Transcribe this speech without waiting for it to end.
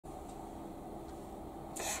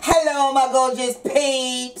Hello, my gorgeous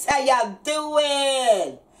peeps. How y'all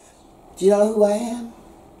doing? Do you know who I am?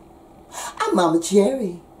 I'm Momma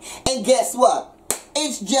Cherri. And guess what?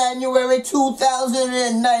 It's January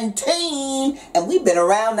 2019, and we've been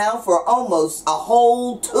around now for almost a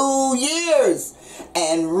whole 2 years,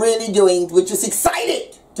 and really doing, we're just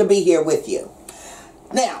excited to be here with you.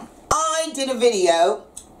 Now, I did a video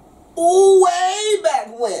way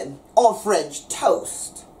back when on French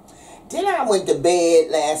toast. Then I went to bed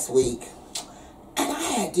last week, and I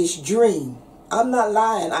had this dream. I'm not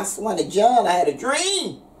lying. I swear to John, I had a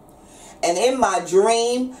dream. And in my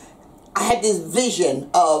dream, I had this vision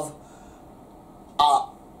of a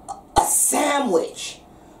sandwich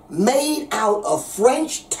made out of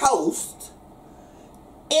French toast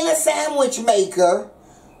in a sandwich maker,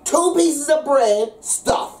 2 pieces of bread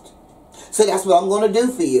stuffed. So that's what I'm going to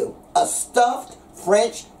do for you. A stuffed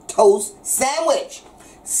French toast sandwich.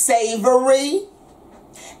 Savory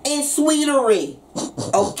and sweetery.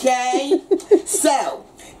 Okay? So,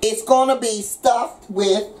 it's going to be stuffed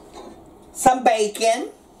with some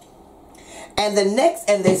bacon. And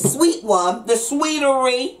the sweet one, the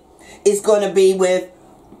sweetery, is going to be with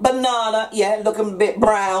banana. Yeah, looking a bit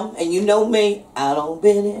brown. And you know me, I don't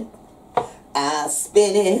bend it, I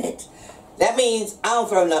spin it. That means I don't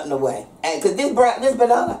throw nothing away. And because this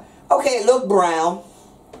banana, okay, it look brown,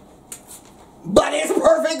 but it's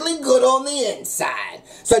perfectly good on the inside.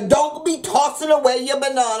 So don't be tossing away your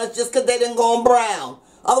bananas just because they didn't go brown.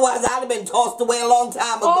 Otherwise, I'd have been tossed away a long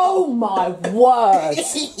time ago. Oh, my word.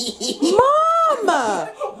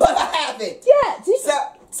 Mama! But I haven't. Yeah.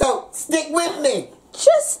 So, stick with me.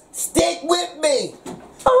 Just stick with me.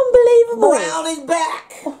 Unbelievable. Brown is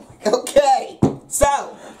back. Okay.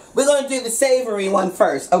 So, we're going to do the savory one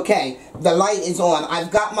first. Okay. The light is on.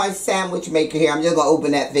 I've got my sandwich maker here. I'm just going to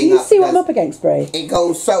open that thing up. You see what I'm up against, Brie? It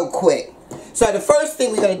goes so quick. So, the first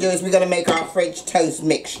thing we're going to do is we're going to make our French toast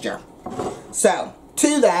mixture. So,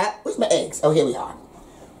 to that, where's my eggs? Oh, here we are.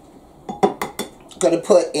 Going to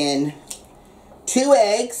put in 2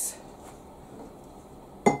 eggs.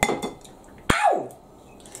 Ow!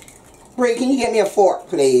 Brie, can you get me a fork,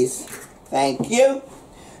 please? Thank you.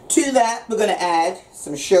 To that, we're going to add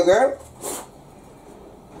some sugar.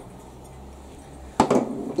 A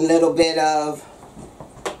little bit of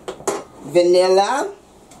vanilla.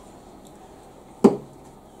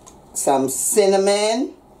 Some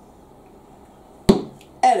cinnamon.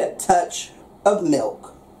 And a touch of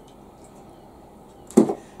milk.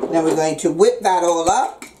 Now we're going to whip that all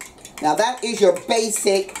up. Now that is your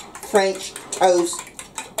basic French toast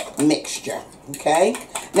mixture. Okay?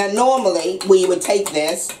 Now normally, when you would take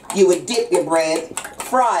this, you would dip your bread,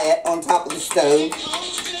 fry it on top of the stove.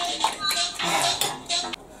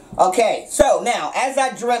 Okay, so now, as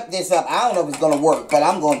I dreamt this up, I don't know if it's going to work, but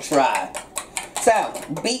I'm going to try. So,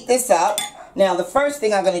 beat this up. Now the first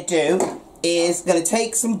thing I'm going to do is going to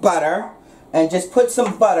take some butter and just put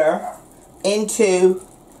some butter into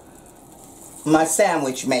my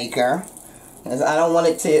sandwich maker. Because I don't want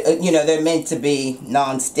it to, you know, they're meant to be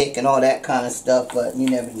non-stick and all that kind of stuff, but you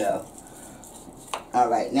never know.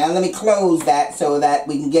 Alright, now let me close that so that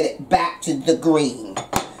we can get it back to the green.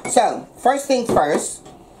 So, first thing first,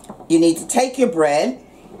 you need to take your bread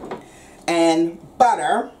and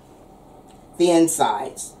butter the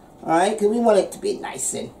insides. Alright, because we want it to be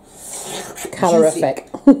nice and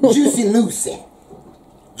calorific. Juicy loosey.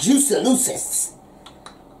 Juicy looses.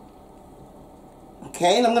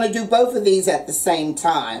 Okay, and I'm going to do both of these at the same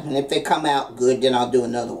time. And if they come out good, then I'll do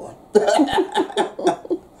another one.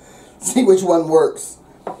 See which one works.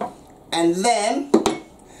 And then,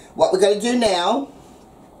 what we're going to do now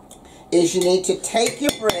is you need to take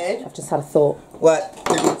your bread. I've just had a thought. What?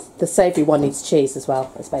 The savoury one needs cheese as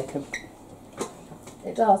well as bacon.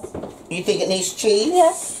 It does. You think it needs cheese?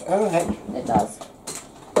 Yes. Alright. It does.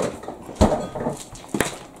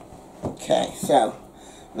 Okay, so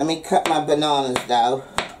let me cut my bananas though.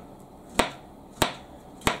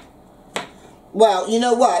 Well, you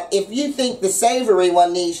know what? If you think the savory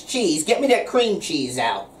one needs cheese, get me that cream cheese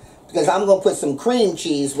out. Because I'm going to put some cream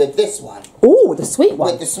cheese with this one. Ooh, the sweet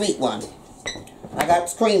one. With the sweet one. I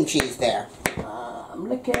got cream cheese there. I'm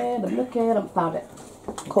looking, I found it.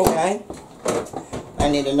 Cool. Okay. I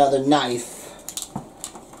need another knife.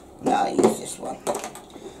 No, I'll use this one.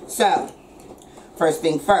 So, first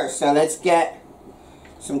thing first. So let's get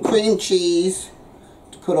some cream cheese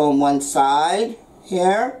to put on one side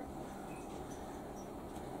here.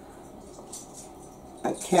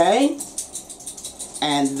 Okay.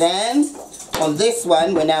 And then on this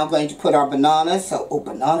one, we're now going to put our bananas. So, oh,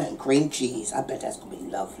 banana and cream cheese. I bet that's going to be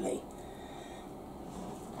lovely.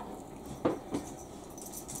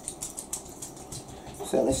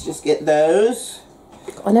 So let's just get those.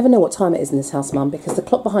 I never know what time it is in this house, Mum, because the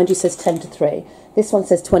clock behind you says 10 to 3. This one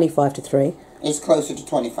says 25 to 3. It's closer to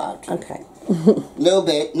 25. Okay. A little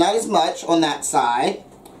bit, not as much on that side.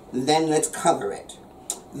 Then let's cover it.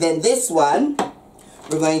 Then this one,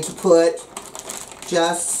 we're going to put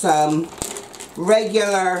just some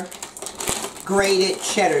regular grated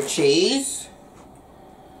cheddar cheese.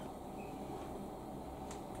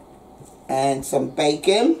 And some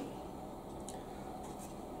bacon.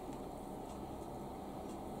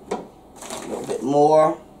 A little bit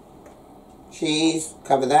more cheese.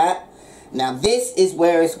 Cover that. Now this is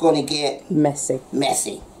where it's going to get messy.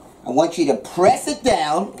 Messy. I want you to press it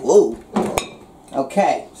down. Ooh.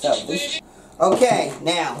 Okay. So this. Okay.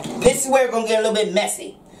 Now this is where it's going to get a little bit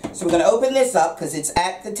messy. So we're going to open this up because it's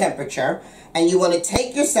at the temperature, and you want to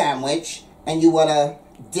take your sandwich and you want to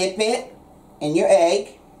dip it in your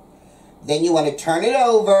egg. Then you want to turn it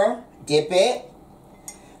over, dip it,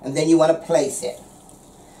 and then you want to place it.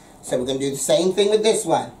 So we're going to do the same thing with this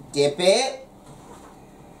one. Dip it.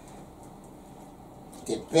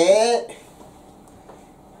 Dip it.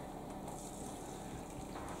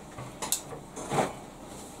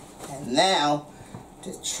 And now,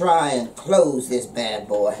 to try and close this bad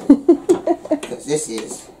boy. Because this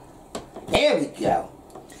is... There we go.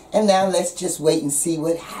 And now let's just wait and see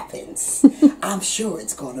what happens. I'm sure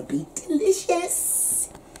it's going to be delicious.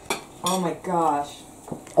 Oh my gosh.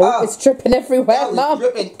 Oh, it's dripping everywhere, Mum.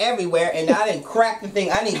 It's dripping everywhere, and I didn't crack the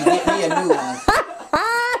thing. I need to get me a new one.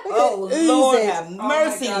 Oh, Lord have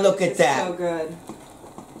mercy, oh look at that. So good.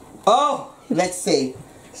 Oh, let's see.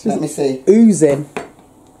 Let me see. Oozing.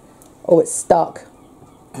 Oh, it's stuck.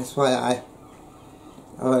 That's why I...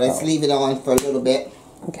 Oh, let's leave it on for a little bit.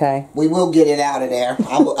 Okay. We will get it out of there.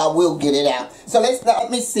 I will get it out. So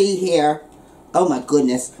let me see here. Oh my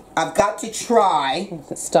goodness. I've got to try.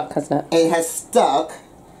 It's stuck, hasn't it? It has stuck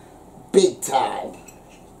big time.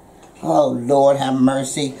 Oh Lord have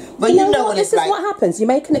mercy. But you know what it's like. This is what happens. You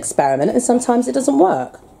make an experiment and sometimes it doesn't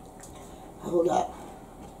work. Hold up.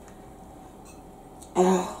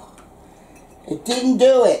 Oh, it didn't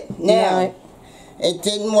do it. Now, No. It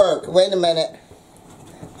didn't work. Wait a minute.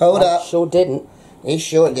 Hold up. Sure didn't. It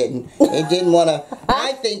sure didn't. It didn't want to.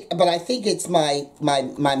 I think it's my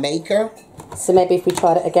maker. So maybe if we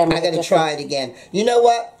tried it again. I got to try it again. You know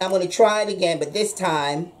what? I'm going to try it again, but this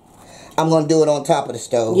time I'm going to do it on top of the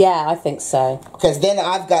stove. Yeah, I think so. Because then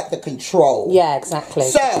I've got the control. Yeah, exactly.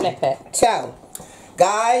 So, flip it. So,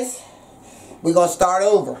 guys, we're going to start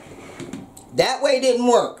over. That way didn't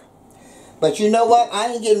work. But you know what?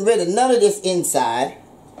 I ain't getting rid of none of this inside.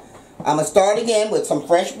 I'm going to start again with some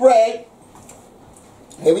fresh bread.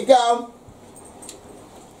 Here we go.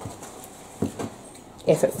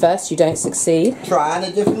 If at first you don't succeed. Try in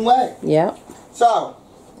a different way. Yeah. So,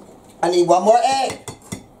 I need one more egg.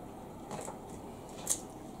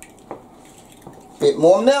 Bit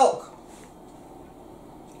more milk.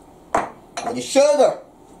 Bit of sugar.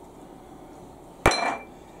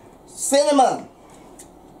 Cinnamon.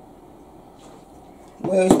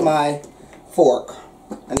 Where's my fork?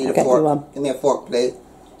 I need a Get fork. you one. Give me a fork, please.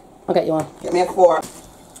 I'll get you one. Give me a fork.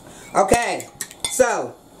 Okay,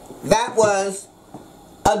 so that was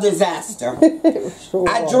a disaster. Sure.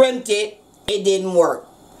 I dreamt it. It didn't work.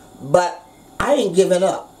 But I ain't giving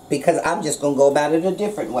up because I'm just going to go about it a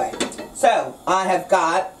different way. So, I have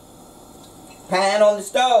got pan on the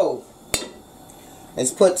stove.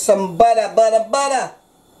 Let's put some butter.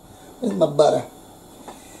 Where's my butter?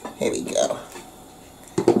 Here we go.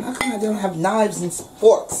 How come I don't have knives and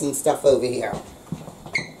forks and stuff over here?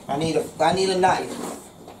 I need a knife.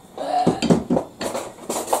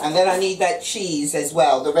 And then I need that cheese as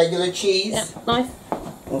well, the regular cheese. Yeah, knife.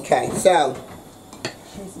 Okay, so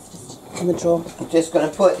Cheese is just in the drawer. I'm just going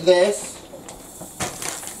to put this,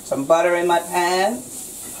 some butter in my pan.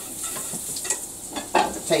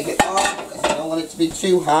 Take it off because I don't want it to be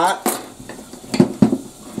too hot.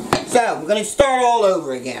 So, we're going to start all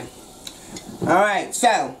over again. Alright,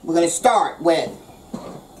 so we're going to start with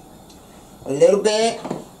a little bit.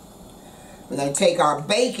 We're going to take our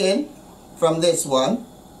bacon from this one.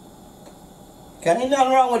 Okay, ain't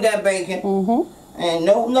nothing wrong with that bacon. And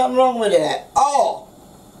nothing wrong with it at all.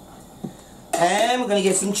 And we're going to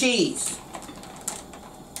get some cheese.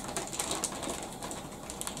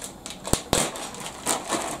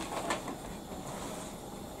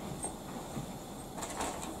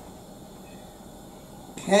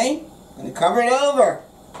 Okay, I'm going to cover it over.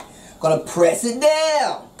 I'm going to press it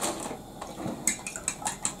down.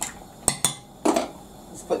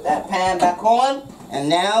 Let's put that pan back on. And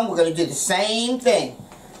now we're going to do the same thing.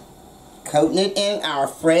 Coating it in our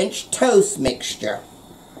French toast mixture.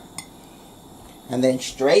 And then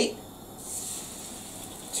straight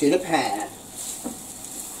to the pan.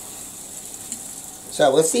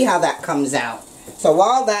 So we'll see how that comes out. So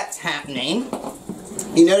while that's happening,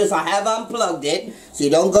 you notice I have unplugged it. So you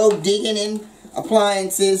don't go digging in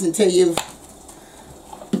appliances until you've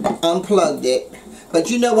unplugged it. But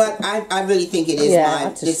you know what? I really think it is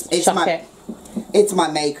mine. It's my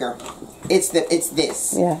maker. It's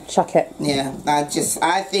this. Yeah, chuck it. Yeah,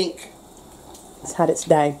 I think it's had its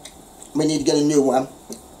day. We need to get a new one.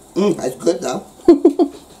 That's good though.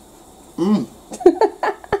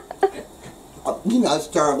 You know it's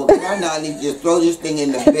terrible. Right now I need to just throw this thing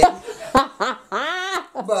in the bin.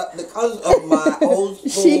 But because of my old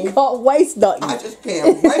school, she can't waste nothing. I just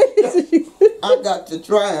can't waste it. I got to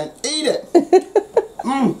try and eat it.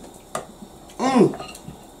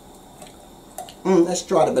 Let's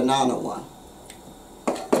try the banana one.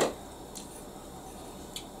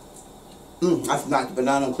 That's not the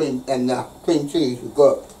banana and cream cheese is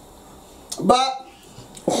good. But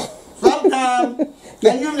sometimes,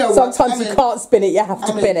 and you know sometimes you can't spin it, you have to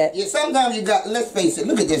spin it. Yeah, sometimes you got, let's face it,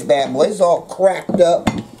 look at this bad boy. It's all cracked up.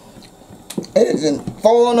 It isn't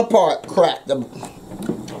falling apart, cracked up.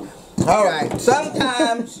 Alright,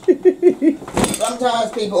 sometimes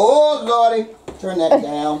people, oh lordy, turn that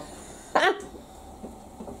down.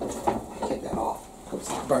 Take that off.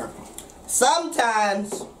 Oops, burn.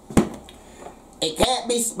 Sometimes it can't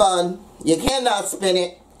be spun. You cannot spin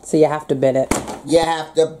it. So you have to bin it. You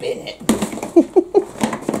have to bin it.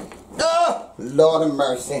 Oh, Lord of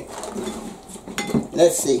mercy.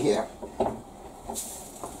 Let's see here.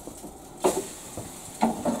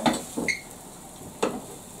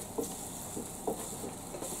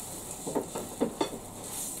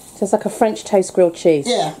 So it's like a French toast grilled cheese.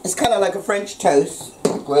 Yeah, it's kind of like a French toast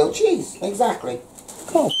grilled cheese. Exactly.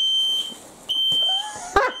 Cool.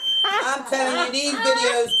 I'm telling you, these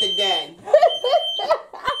videos today,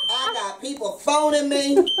 I got people phoning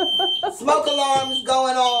me, smoke alarms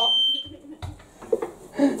going off,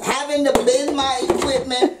 having to bin my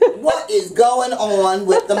equipment. What is going on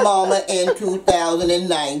with the mama in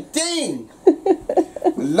 2019?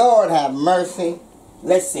 Lord have mercy.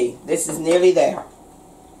 Let's see. This is nearly there.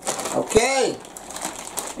 Okay.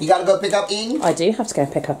 You gotta go pick up Eden? I do have to go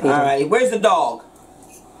pick up Eden. Alright, where's the dog?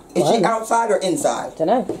 Is she outside or inside? Don't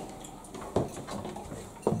know.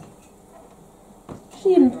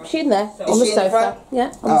 She in there on the sofa.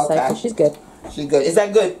 Yeah, on the sofa. She's good. She's good. Is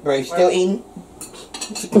that good, Bray? Still eating?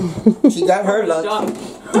 She got her lunch.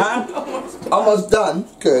 Huh? Almost done.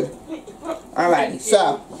 Good. Alrighty,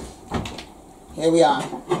 so here we are.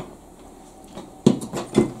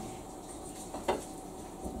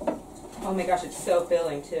 Oh my gosh, it's so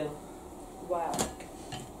filling too. Wow.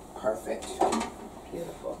 Perfect.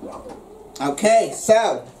 Beautiful. Okay,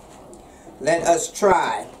 so let us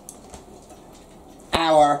try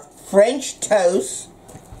our French toast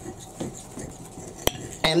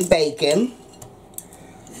and bacon.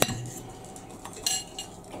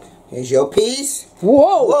 Here's your piece.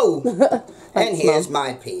 Whoa! Whoa! And here's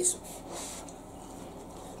my piece.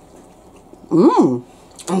 Mmm.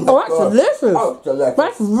 Oh, that's delicious. Oh, delicious.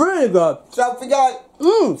 That's really good. So forget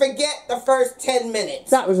the first 10 minutes.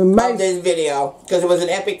 That was amazing. Of this video because it was an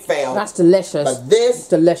epic fail. That's delicious. But this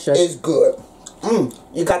delicious. is good.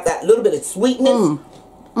 You got that little bit of sweetness.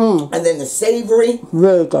 And then the savory.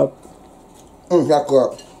 Really good. That's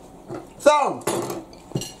good. So,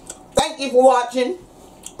 thank you for watching.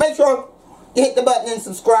 Make sure you hit the button and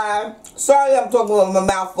subscribe. Sorry I'm talking with my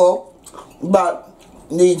mouth full, but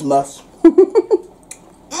needs must.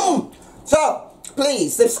 So,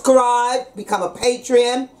 please subscribe, become a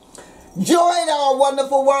Patreon, join our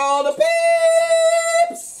wonderful world of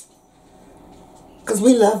peeps, because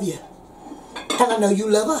we love you, and I know you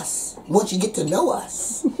love us. Once you get to know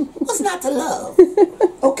us, what's not to love?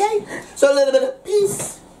 Okay? So a little bit of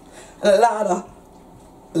peace, and a lot of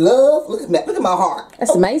love. Look at my heart.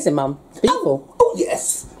 That's amazing, Mum. It's beautiful. Oh,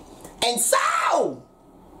 yes. And so,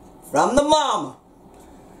 from the mama,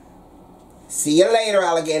 see you later,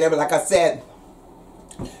 alligator. But like I said,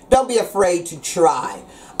 don't be afraid to try.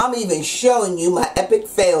 I'm even showing you my epic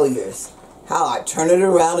failures. How I turn it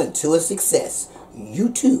around into a success. You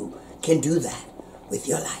too can do that with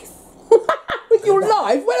your life. With your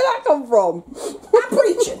life? Where did that come from? I'm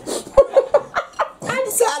preaching. I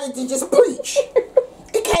decided to just preach.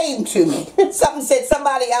 It came to me.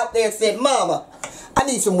 Somebody out there said, Mama, I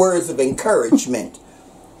need some words of encouragement.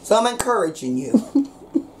 So I'm encouraging you.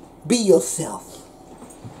 Be yourself.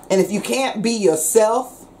 And if you can't be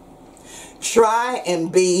yourself, try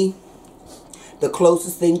and be the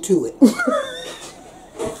closest thing to it.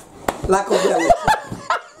 Like a relative.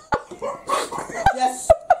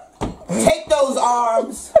 Just take those those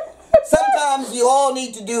arms. Sometimes you all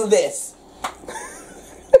need to do this.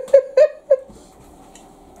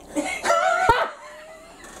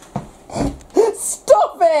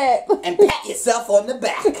 Stop it! And pat yourself on the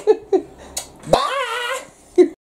back.